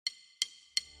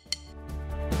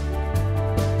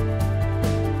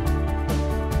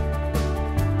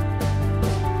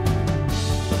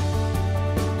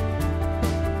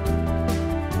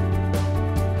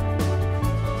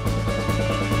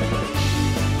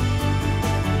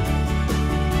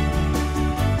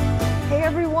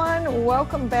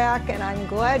welcome back, and I'm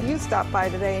glad you stopped by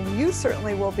today, and you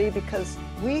certainly will be, because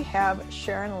we have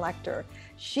Sharon Lechter.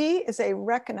 She is a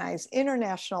recognized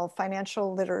international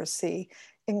financial literacy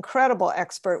incredible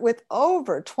expert with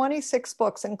over 26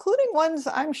 books, including ones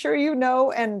I'm sure you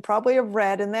know and probably have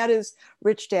read, and that is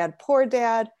Rich Dad, Poor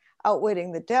Dad,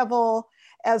 Outwitting the Devil,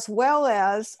 as well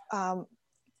as I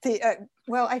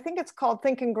think it's called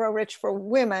Think and Grow Rich for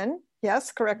Women.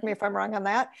 Yes, correct me if I'm wrong on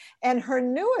that. And her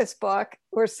newest book,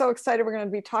 we're so excited we're going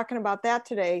to be talking about that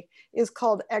today, is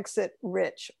called Exit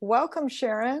Rich. Welcome,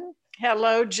 Sharon.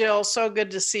 Hello, Jill. So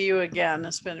good to see you again.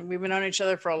 We've been on each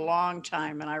other for a long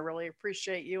time, and I really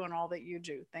appreciate you and all that you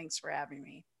do. Thanks for having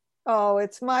me. Oh,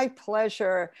 it's my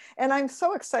pleasure. And I'm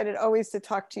so excited always to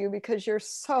talk to you because you're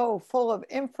so full of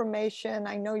information.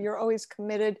 I know you're always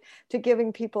committed to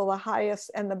giving people the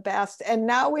highest and the best. And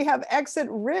now we have Exit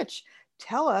Rich.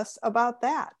 Tell us about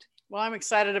that. Well, I'm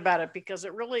excited about it because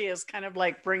it really is kind of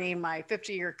like bringing my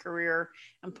 50-year career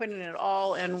and putting it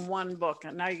all in one book.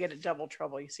 And now you get a double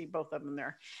trouble. You see both of them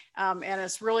there. And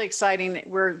it's really exciting.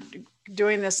 We're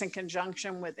doing this in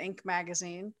conjunction with Inc.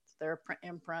 magazine, their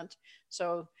imprint.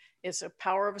 So it's a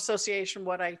power of association,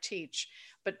 what I teach.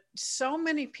 But so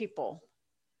many people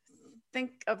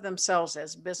think of themselves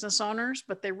as business owners,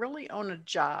 but they really own a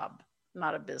job,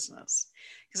 not a business,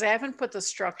 because they haven't put the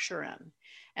structure in.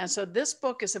 And so this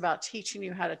book is about teaching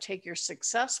you how to take your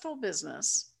successful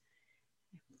business,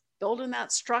 build in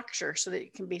that structure so that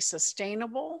it can be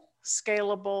sustainable,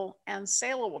 scalable, and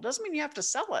saleable. Doesn't mean you have to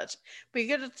sell it, but you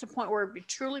get it to the point where it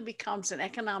truly becomes an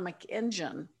economic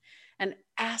engine, an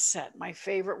asset, my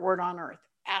favorite word on earth,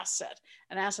 asset,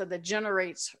 an asset that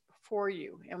generates for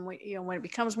you. And when it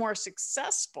becomes more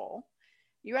successful,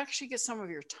 you actually get some of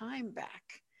your time back.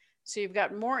 So you've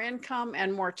got more income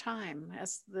and more time.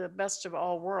 That's the best of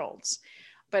all worlds.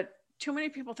 But too many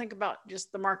people think about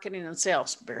just the marketing and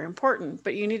sales, very important,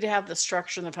 but you need to have the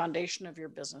structure and the foundation of your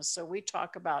business. So we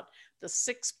talk about the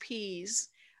 6 P's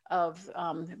of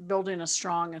building a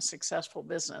strong and successful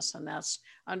business. And that's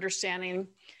understanding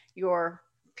your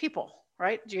people,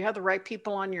 right? Do you have the right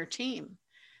people on your team?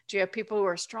 Do you have people who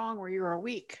are strong where you are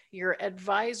weak? Your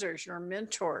advisors, your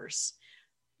mentors.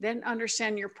 Then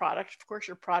understand your product, of course,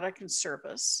 your product and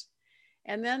service,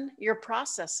 and then your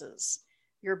processes,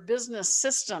 your business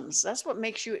systems. That's what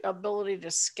makes you ability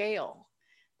to scale.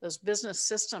 Those business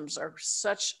systems are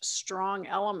such strong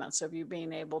elements of you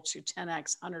being able to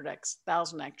 10x, 100x,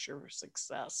 1000x your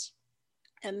success.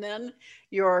 And then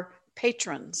your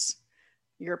patrons,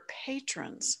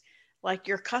 like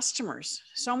your customers.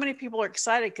 So many people are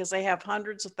excited because they have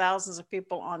hundreds of thousands of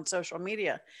people on social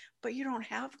media, but you don't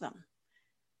have them.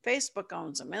 Facebook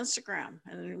owns them, Instagram,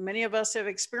 and many of us have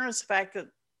experienced the fact that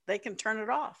they can turn it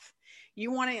off.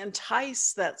 You want to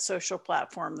entice that social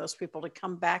platform, those people, to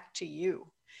come back to you.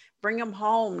 Bring them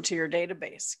home to your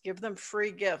database. Give them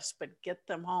free gifts, but get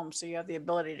them home so you have the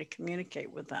ability to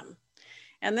communicate with them.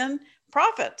 And then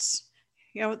profits.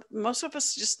 Most of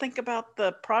us just think about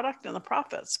the product and the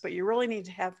profits, but you really need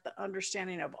to have the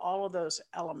understanding of all of those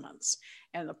elements.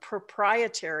 And the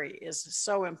proprietary is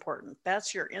so important.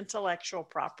 That's your intellectual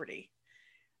property.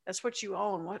 That's what you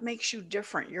own. What makes you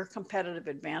different, your competitive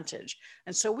advantage.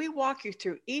 And so we walk you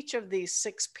through each of these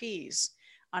 6 P's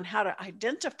on how to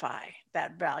identify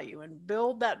that value and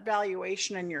build that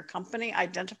valuation in your company,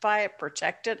 identify it,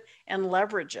 protect it, and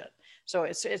leverage it. So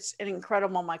it's an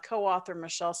incredible. My co-author,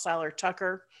 Michelle Seiler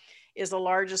Tucker, is the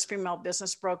largest female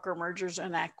business broker, mergers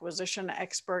and acquisition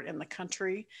expert in the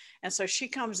country. And so she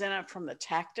comes in it from the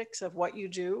tactics of what you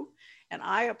do. And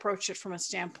I approach it from a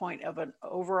standpoint of an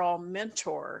overall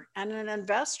mentor and an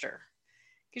investor.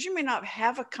 Because you may not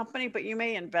have a company, but you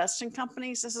may invest in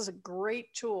companies. This is a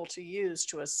great tool to use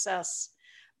to assess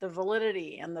the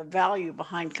validity and the value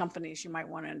behind companies you might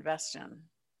want to invest in.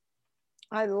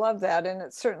 I love that. And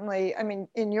it's certainly,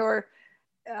 in your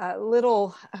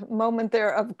little moment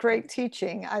there of great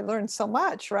teaching, I learned so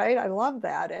much, right? I love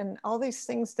that. And all these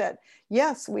things that,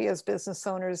 yes, we as business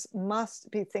owners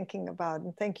must be thinking about.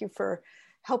 And thank you for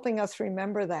helping us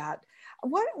remember that.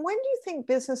 When do you think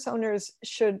business owners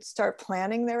should start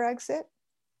planning their exit?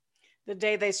 The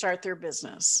day they start their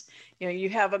business. You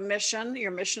have a mission.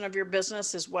 Your mission of your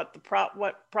business is what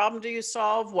problem do you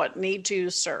solve? What need do you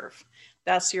serve?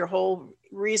 That's your whole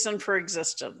reason for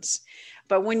existence.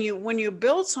 But when you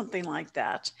build something like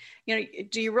that,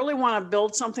 do you really want to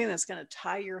build something that's going to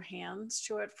tie your hands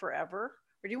to it forever?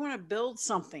 Or do you want to build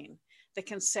something that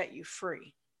can set you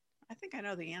free? I think I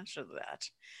know the answer to that.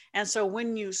 And so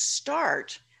when you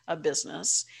start a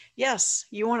business, yes,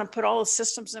 you want to put all the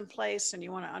systems in place and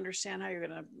you want to understand how you're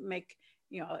going to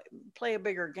play a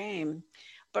bigger game,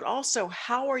 but also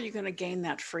how are you going to gain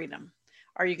that freedom?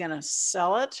 Are you going to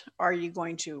sell it? Are you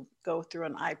going to go through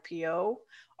an IPO?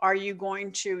 Are you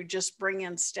going to just bring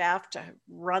in staff to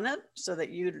run it so that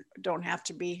you don't have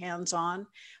to be hands-on?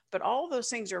 But all of those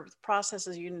things are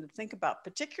processes you need to think about,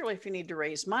 particularly if you need to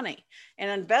raise money. An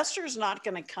investor's not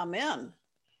going to come in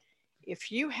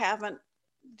if you haven't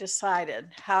decided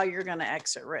how you're going to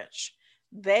exit rich.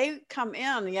 They come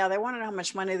in, yeah, they want to know how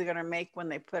much money they're going to make when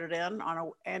they put it in on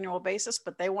an annual basis,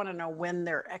 but they want to know when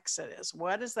their exit is.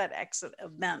 What is that exit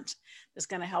event that's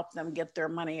going to help them get their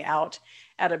money out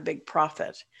at a big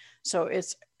profit? So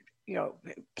it's,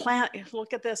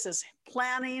 look at this as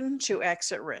planning to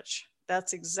exit rich.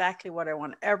 That's exactly what I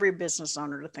want every business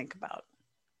owner to think about.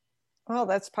 Well,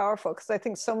 that's powerful, because I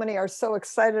think so many are so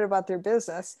excited about their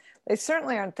business. They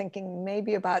certainly aren't thinking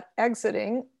maybe about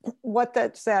exiting. What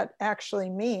does that actually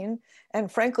mean?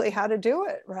 And frankly, how to do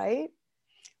it, right?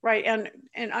 Right.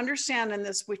 And understand in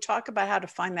this, we talk about how to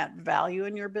find that value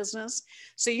in your business.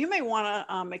 So you may want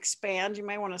to expand, you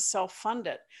may want to self-fund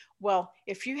it. Well,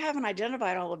 if you haven't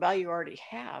identified all the value you already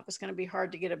have, it's going to be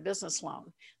hard to get a business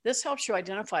loan. This helps you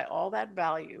identify all that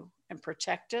value and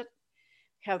protect it,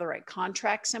 have the right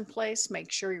contracts in place,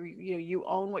 make sure you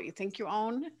own what you think you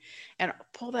own, and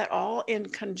pull that all in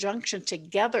conjunction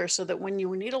together so that when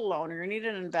you need a loan or you need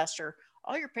an investor,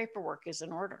 all your paperwork is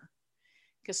in order.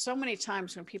 Because so many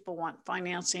times when people want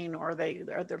financing or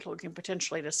they're looking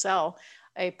potentially to sell,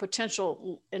 a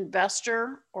potential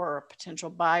investor or a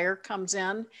potential buyer comes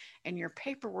in and your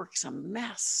paperwork's a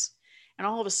mess. And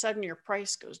all of a sudden your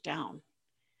price goes down.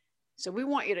 So we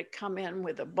want you to come in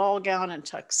with a ball gown and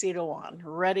tuxedo on,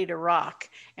 ready to rock.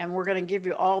 And we're going to give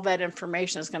you all that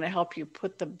information that's going to help you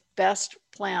put the best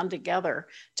plan together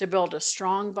to build a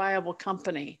strong, viable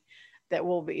company that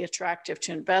will be attractive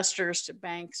to investors, to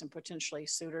banks, and potentially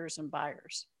suitors and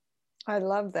buyers. I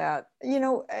love that.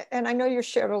 And I know you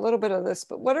shared a little bit of this,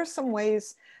 but what are some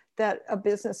ways that a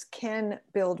business can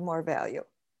build more value?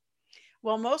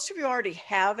 Well, most of you already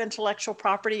have intellectual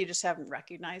property, you just haven't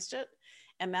recognized it.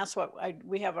 And that's what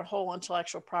we have a whole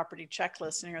intellectual property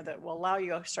checklist in here that will allow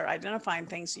you to start identifying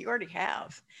things you already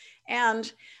have.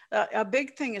 And a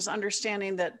big thing is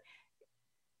understanding that,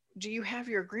 do you have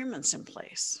your agreements in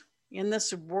place? In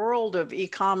this world of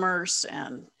e-commerce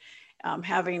and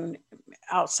having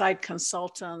outside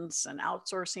consultants and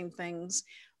outsourcing things,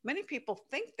 many people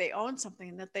think they own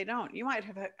something that they don't. You might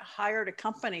have hired a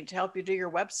company to help you do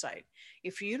your website.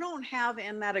 If you don't have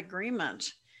in that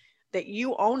agreement that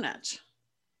you own it,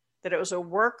 that it was a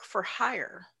work for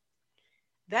hire,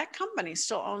 that company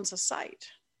still owns a site.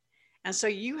 And so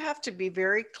you have to be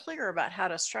very clear about how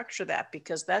to structure that,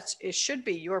 because it should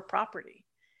be your property.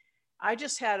 I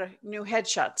just had a new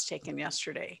headshots taken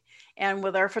yesterday, and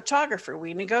with our photographer,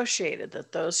 we negotiated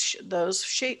that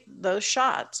those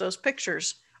shots, those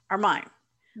pictures are mine.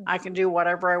 I can do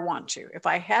whatever I want to. If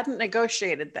I hadn't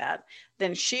negotiated that,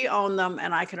 then she owned them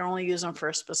and I could only use them for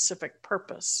a specific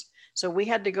purpose. So we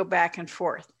had to go back and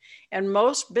forth. And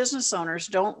most business owners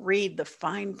don't read the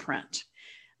fine print.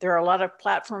 There are a lot of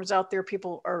platforms out there.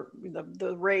 People are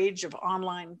the rage of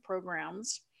online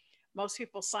programs. Most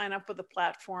people sign up with a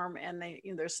platform and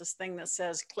there's this thing that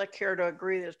says, click here to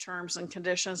agree to the terms and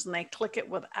conditions, and they click it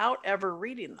without ever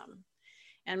reading them.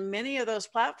 And many of those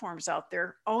platforms out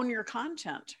there own your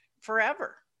content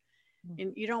forever.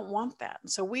 And you don't want that.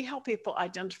 And so we help people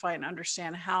identify and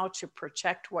understand how to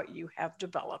protect what you have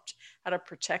developed, how to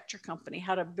protect your company,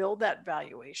 how to build that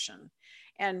valuation.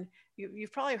 And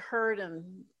you've probably heard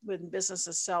when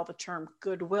businesses sell the term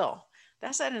goodwill.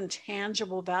 That's that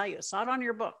intangible value. It's not on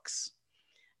your books.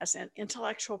 That's an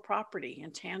intellectual property,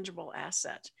 intangible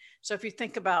asset. So if you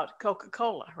think about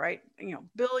Coca-Cola, right?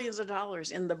 Billions of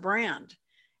dollars in the brand.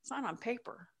 It's not on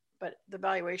paper, but the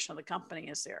valuation of the company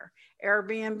is there.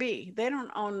 Airbnb, they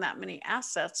don't own that many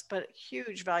assets, but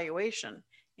huge valuation,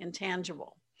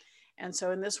 intangible. And so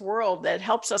in this world, that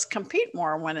helps us compete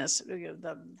more when it's the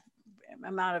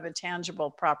amount of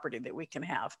intangible property that we can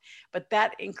have. But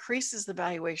that increases the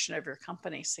valuation of your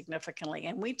company significantly.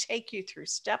 And we take you through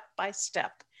step by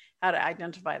step how to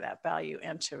identify that value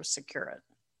and to secure it.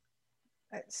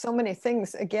 So many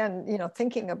things, again,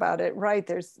 thinking about it, right?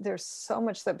 There's so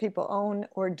much that people own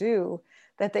or do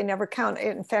that they never count.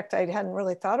 In fact, I hadn't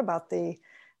really thought about the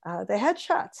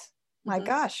headshots. My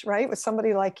gosh, right? With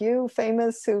somebody like you,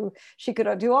 famous, who she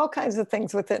could do all kinds of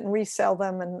things with it and resell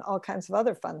them and all kinds of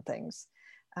other fun things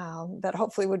that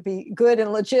hopefully would be good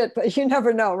and legit, but you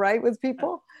never know, right? With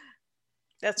people.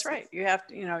 That's right. You have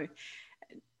to,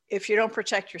 if you don't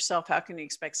protect yourself, how can you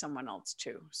expect someone else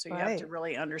to? So you have to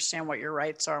really understand what your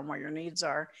rights are and what your needs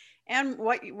are and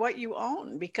what you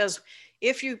own. Because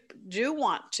if you do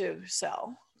want to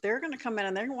sell, they're going to come in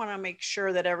and they're going to want to make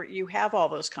sure that you have all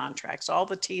those contracts, all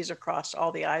the T's are crossed,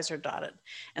 all the I's are dotted.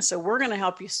 And so we're going to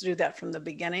help you do that from the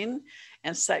beginning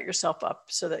and set yourself up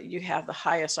so that you have the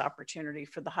highest opportunity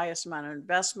for the highest amount of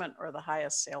investment or the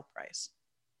highest sale price.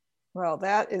 Well,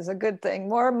 that is a good thing.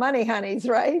 More money, honeys,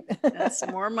 right? That's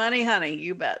more money, honey.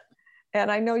 You bet. And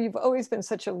I know you've always been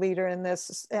such a leader in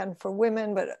this, and for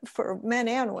women, but for men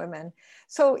and women.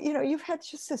 So, you know, you've had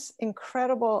just this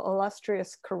incredible,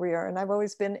 illustrious career, and I've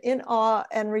always been in awe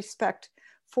and respect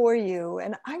for you.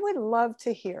 And I would love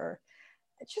to hear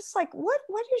just like, what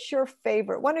is your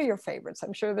favorite, one of your favorites?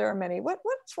 I'm sure there are many.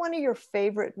 What's one of your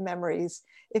favorite memories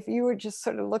if you were just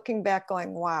sort of looking back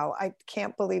going, wow, I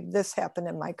can't believe this happened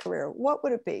in my career? What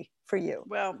would it be for you?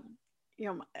 Well, you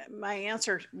know, my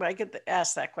answer, I get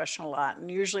asked that question a lot.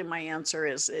 And usually my answer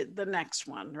is the next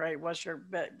one, right? What's your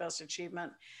best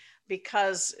achievement?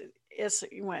 Because it's,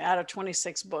 you know, out of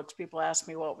 26 books, people ask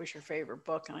me, what was your favorite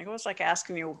book? And I go, it's like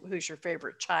asking you, who's your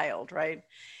favorite child, right?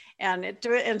 And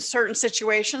in certain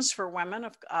situations for women,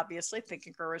 obviously, Think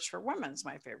and Grow Rich for Women is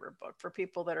my favorite book. For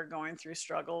people that are going through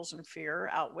struggles and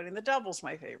fear, Outwitting the Devil is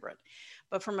my favorite.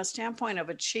 But from a standpoint of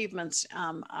achievements,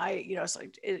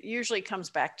 it usually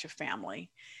comes back to family.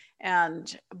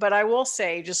 But I will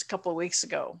say, just a couple of weeks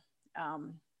ago,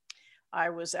 I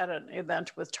was at an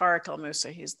event with Tariq El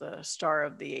Moussa. He's the star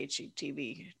of the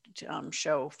HGTV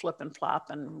show Flip and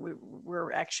Flop, and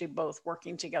we're actually both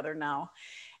working together now.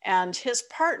 And his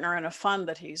partner in a fund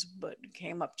that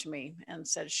came up to me and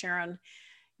said, Sharon,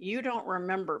 you don't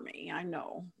remember me, I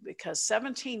know, because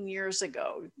 17 years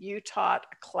ago, you taught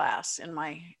a class in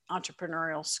my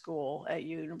entrepreneurial school at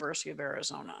University of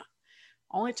Arizona.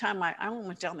 Only time I only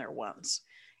went down there once.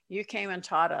 You came and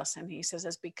taught us. And he says,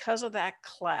 it's because of that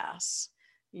class,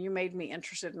 you made me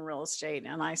interested in real estate.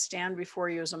 And I stand before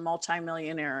you as a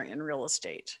multimillionaire in real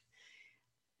estate.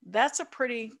 That's a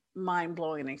pretty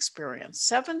mind-blowing experience.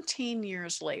 17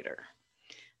 years later,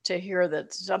 to hear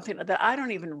that something that I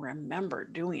don't even remember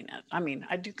doing it. I mean,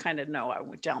 I do kind of know I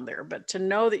went down there, but to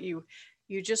know that you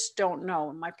just don't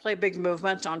know. My Play Big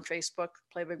movement on Facebook,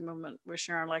 Play Big Movement with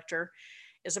Sharon Lechter,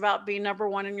 is about being number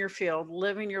one in your field,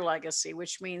 living your legacy,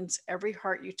 which means every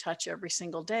heart you touch every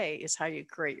single day is how you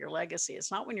create your legacy. It's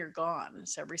not when you're gone,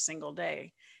 it's every single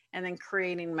day, and then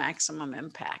creating maximum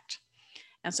impact.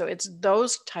 And so it's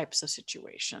those types of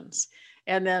situations.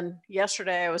 And then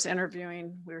yesterday I was we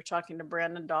were talking to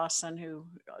Brandon Dawson, who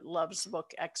loves the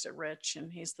book Exit Rich.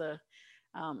 And he's the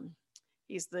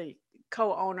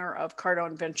co-owner of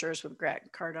Cardone Ventures with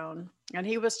Grant Cardone. And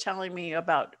he was telling me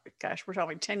about, we're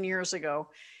talking 10 years ago,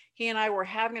 he and I were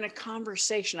having a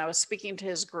conversation. I was speaking to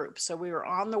his group. So we were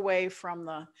on the way from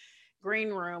the green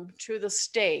room to the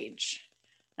stage.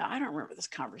 Now, I don't remember this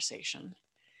conversation.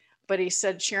 But he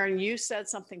said, Sharon, you said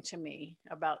something to me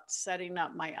about setting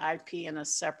up my IP in a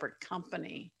separate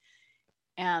company.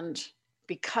 And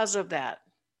because of that,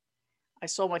 I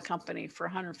sold my company for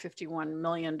 $151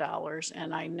 million.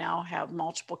 And I now have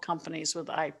multiple companies with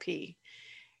IP.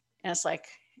 And it's like,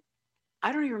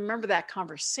 I don't even remember that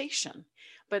conversation.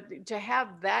 But to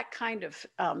have that kind of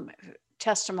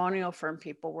testimonial from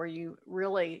people where you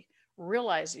really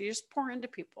realize you just pour into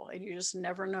people and you just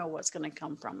never know what's going to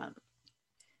come from it.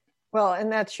 Well,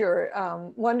 and that's your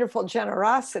wonderful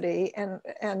generosity,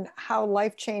 and how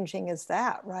life-changing is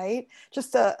that, right?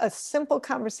 Just a simple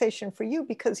conversation for you,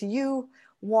 because you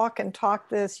walk and talk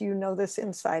this, you know this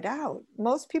inside out.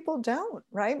 Most people don't,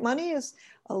 right? Money is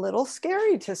a little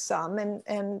scary to some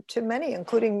and to many,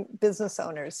 including business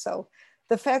owners. So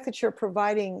the fact that you're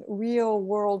providing real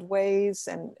world ways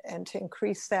and to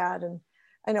increase that, and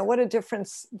I know what a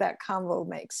difference that convo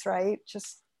makes, right?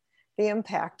 Just the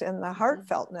impact and the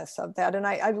heartfeltness of that. And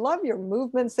I love your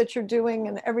movements that you're doing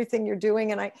and everything you're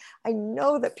doing. And I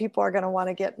know that people are going to want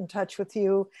to get in touch with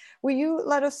you. Will you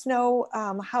let us know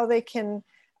how they can,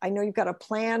 I know you've got a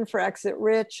plan for Exit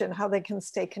Rich, and how they can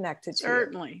stay connected to you.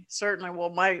 Certainly. Well,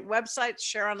 my website's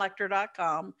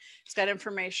SharonLechter.com. It's got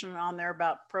information on there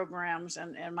about programs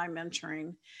and my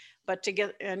mentoring. But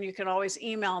and you can always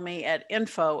email me at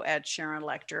info@Sharon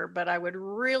Lechter. But I would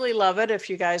really love it if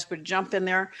you guys would jump in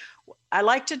there. I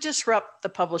like to disrupt the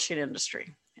publishing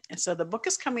industry. And so the book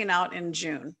is coming out in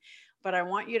June, but I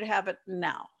want you to have it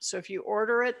now. So if you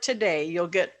order it today,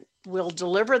 we'll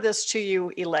deliver this to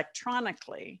you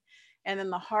electronically. And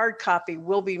then the hard copy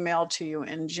will be mailed to you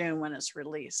in June when it's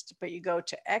released. But you go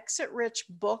to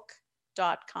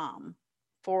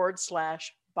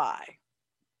exitrichbook.com/buy.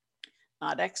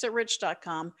 Not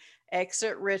exitrich.com,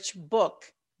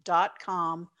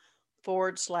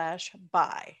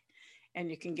 exitrichbook.com/buy. and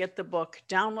you can get the book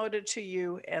downloaded to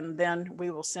you, and then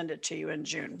we will send it to you in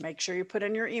June. Make sure you put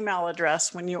in your email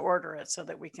address when you order it so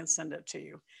that we can send it to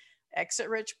you.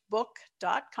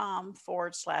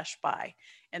 ExitRichBook.com/buy,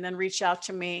 and then reach out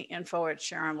to me,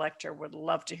 info@Sharon Lechter. Would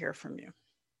love to hear from you.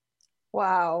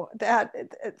 Wow,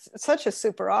 it's such a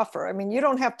super offer. I mean, you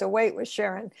don't have to wait with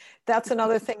Sharon. That's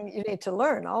another thing you need to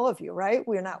learn, all of you, right?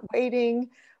 We're not waiting,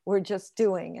 we're just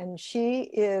doing. And she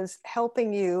is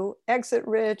helping you exit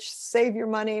rich, save your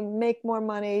money, make more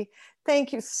money.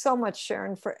 Thank you so much,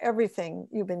 Sharon, for everything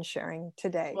you've been sharing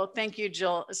today. Well, thank you,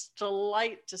 Jill. It's a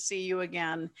delight to see you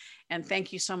again. And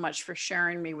thank you so much for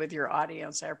sharing me with your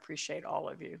audience. I appreciate all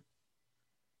of you.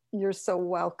 You're so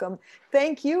welcome.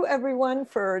 Thank you, everyone,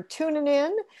 for tuning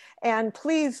in. And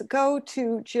please go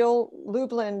to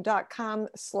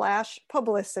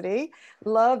jilllublin.com/publicity.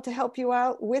 Love to help you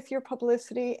out with your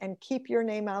publicity and keep your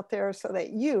name out there so that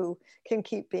you can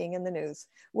keep being in the news.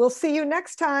 We'll see you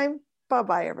next time.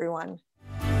 Bye-bye, everyone.